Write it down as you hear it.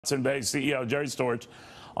Bay CEO Jerry Storch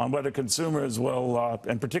on whether consumers will,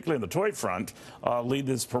 and particularly on the toy front, lead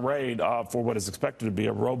this parade for what is expected to be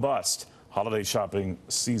a robust holiday shopping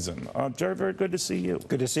season. Jerry, very good to see you.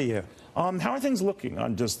 Good to see you. How are things looking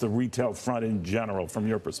on just the retail front in general from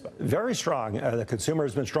your perspective? Very strong. The consumer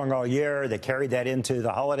has been strong all year. They carried that into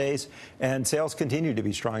the holidays, and sales continue to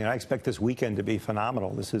be strong. And I expect this weekend to be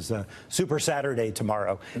phenomenal. This is Super Saturday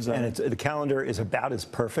tomorrow, and the calendar is about as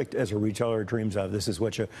perfect as a retailer dreams of. This is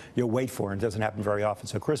what you wait for, and it doesn't happen very often.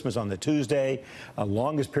 So Christmas on the Tuesday,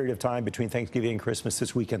 longest period of time between Thanksgiving and Christmas.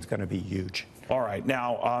 This weekend's going to be huge. All right.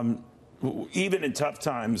 Now, even in tough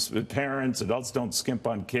times, parents, adults don't skimp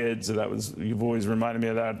on kids. You've always reminded me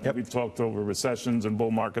of that. Yep. We've talked over recessions and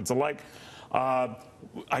bull markets alike.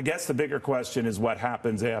 I guess the bigger question is what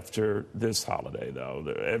happens after this holiday,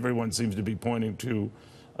 though. Everyone seems to be pointing to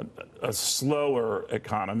a slower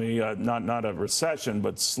economy, not a recession,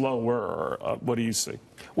 but slower. What do you see?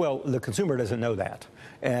 Well, the consumer doesn't know that.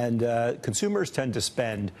 And consumers tend to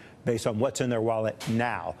spend based on what's in their wallet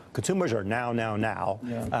now. Consumers are now.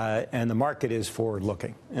 Yeah. And the market is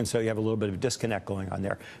forward-looking. And so you have a little bit of a disconnect going on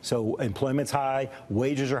there. So employment's high,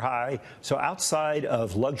 wages are high. So outside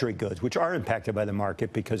of luxury goods, which are impacted by the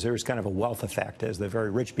market because there's kind of a wealth effect as the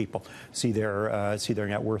very rich people see their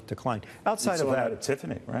net worth decline. Outside of that,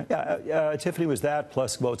 Tiffany, right? Yeah, Tiffany was that,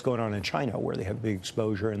 plus what's going on in China, where they have a big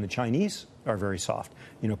exposure, and the Chinese are very soft,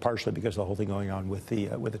 partially because of the whole thing going on with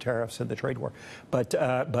the tariffs and the trade war. But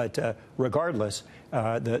regardless,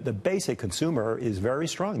 the basic consumer is very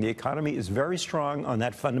strong. The economy is very strong on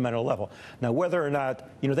that fundamental level. Now, whether or not,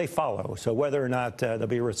 they follow. So whether or not there'll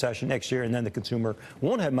be a recession next year and then the consumer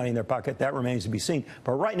won't have money in their pocket, that remains to be seen.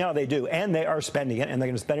 But right now they do, and they are spending it, and they're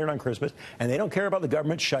going to spend it on Christmas, and they don't care about the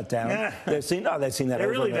government shutdown. Yeah. They've seen that. They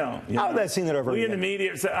really don't. They've seen that over. We in the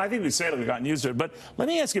media, I think we say that we've gotten used to it. But let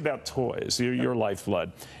me ask you about toys, your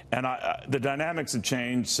lifeblood. And the dynamics have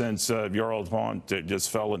changed since your old haunt just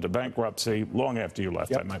fell into bankruptcy long after you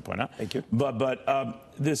left, I might point out. Thank you.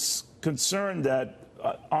 But this concern that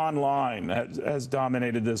online has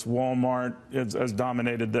dominated this, Walmart has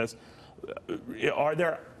dominated this. Are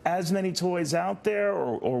there as many toys out there,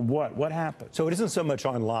 or what? What happened? So it isn't so much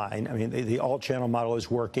online. I mean, the all-channel model is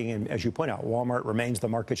working, and as you point out, Walmart remains the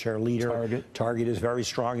market share leader. Target is very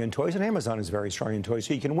strong in toys, and Amazon is very strong in toys,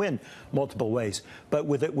 so you can win multiple ways. But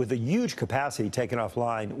with a huge capacity taken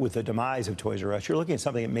offline with the demise of Toys R Us, you're looking at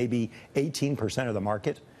something that maybe 18% of the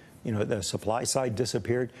market. The supply side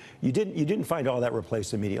disappeared. You didn't find all that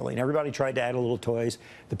replaced immediately. And everybody tried to add a little toys.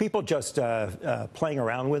 The people just playing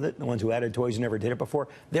around with it, the ones who added toys and never did it before,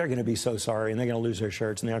 they're going to be so sorry, and they're going to lose their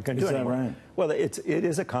shirts, and they're not going to do it anymore. Right? Well, it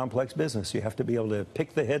is a complex business. You have to be able to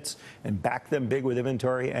pick the hits and back them big with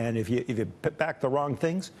inventory. And if you back the wrong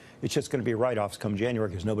things, it's just going to be write-offs come January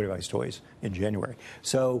because nobody buys toys in January.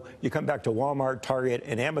 So you come back to Walmart, Target,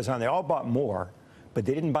 and Amazon. They all bought more, but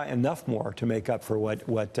they didn't buy enough more to make up for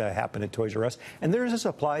what happened at Toys R Us. And there is a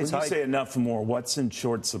supply side. When you say enough more, what's in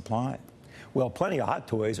short supply? Well, plenty of hot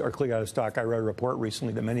toys are clearly out of stock. I read a report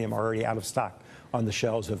recently that many of them are already out of stock on the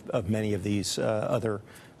shelves of many of these other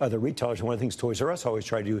retailers. And one of the things Toys R Us always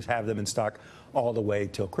try to do is have them in stock all the way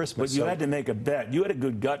till Christmas. But you had to make a bet. You had a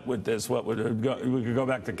good gut with this. We could go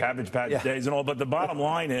back to Cabbage Patch days and all. But the bottom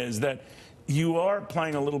line is that you are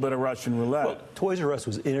playing a little bit of Russian roulette. Well, Toys R Us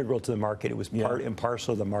was integral to the market. It was part and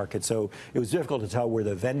parcel of the market. So it was difficult to tell where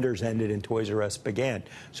the vendors ended and Toys R Us began.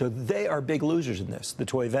 So they are big losers in this, the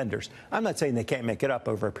toy vendors. I'm not saying they can't make it up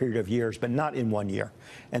over a period of years, but not in 1 year.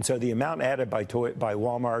 And so the amount added by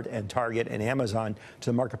Walmart and Target and Amazon to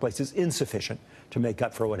the marketplace is insufficient to make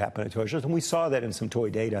up for what happened at Toys R Us. And we saw that in some toy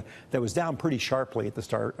data that was down pretty sharply at the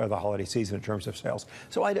start of the holiday season in terms of sales.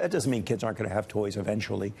 So that doesn't mean kids aren't going to have toys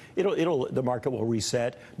eventually. The market will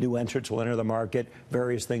reset. New entrants will enter the market.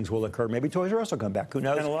 Various things will occur. Maybe Toys R Us will come back. Who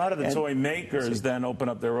knows? And a lot of the toy makers then open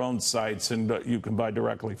up their own sites, and you can buy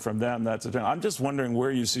directly from them. That's the thing. I'm just wondering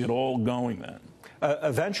where you see it all going then.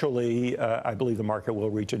 Eventually, I believe the market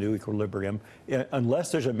will reach a new equilibrium,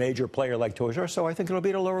 unless there's a major player like Toys R Us. So I think it'll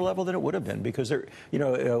be at a lower level than it would have been because we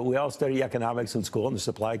all study economics in school and the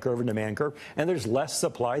supply curve and demand curve, and there's less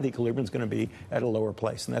supply. The equilibrium is going to be at a lower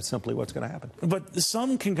place, and that's simply what's going to happen. But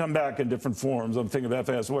some can come back in different forms. I'm thinking of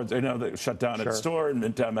FAS Words. They shut down a store in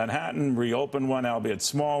Midtown Manhattan, reopen one, albeit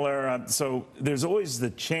smaller. So there's always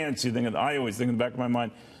the chance. I always think in the back of my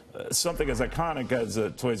mind, something as iconic as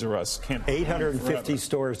Toys R Us can't. 850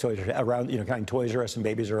 stores Toys R Us, around, counting Toys R Us and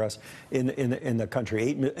Babies R Us in the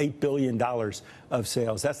country. $8 billion of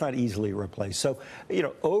sales. That's not easily replaced. So,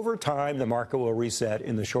 over time, the market will reset.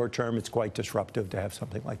 In the short term, it's quite disruptive to have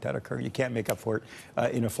something like that occur. You can't make up for it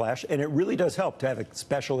in a flash. And it really does help to have a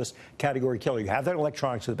specialist category killer. You have that in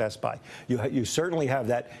electronics with Best Buy. You certainly have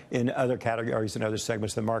that in other categories and other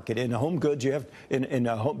segments of the market. In home goods, you have, in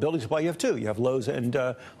home building supply, you have two. You have Lowe's and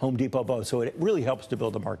Home Depot both. So it really helps to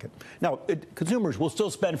build the market. Now, consumers will still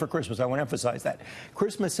spend for Christmas. I want to emphasize that.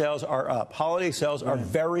 Christmas sales are up. Holiday sales are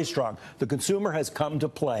very strong. The consumer has come to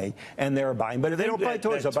play, and they're buying. But if they don't buy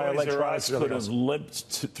toys, they'll buy electronics. Could have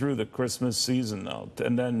limped through the Christmas season, though,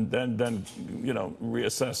 and then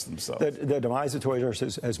reassess themselves. The demise of Toys R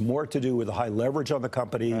Us has more to do with the high leverage on the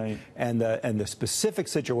company and the specific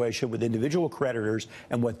situation with individual creditors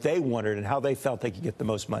and what they wanted and how they felt they could get the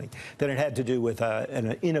most money than it had to do with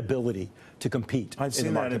an inability to compete. I've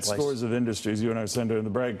seen that in stores of industries. You and I were saying during the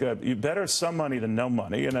break, you better some money than no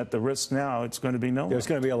money, and at the risk now, it's going to be no money. There's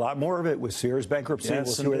going to be a lot more of it with Sears bankruptcy. We'll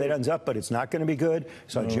see where that ends up, but it's not going to be good.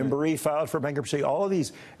 So Jim Barry filed for bankruptcy. All of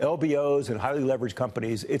these LBOs and highly leveraged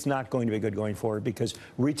companies, it's not going to be good going forward because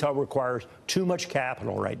retail requires too much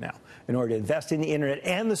capital right now in order to invest in the internet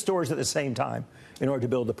and the stores at the same time in order to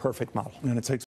build the perfect model. And it takes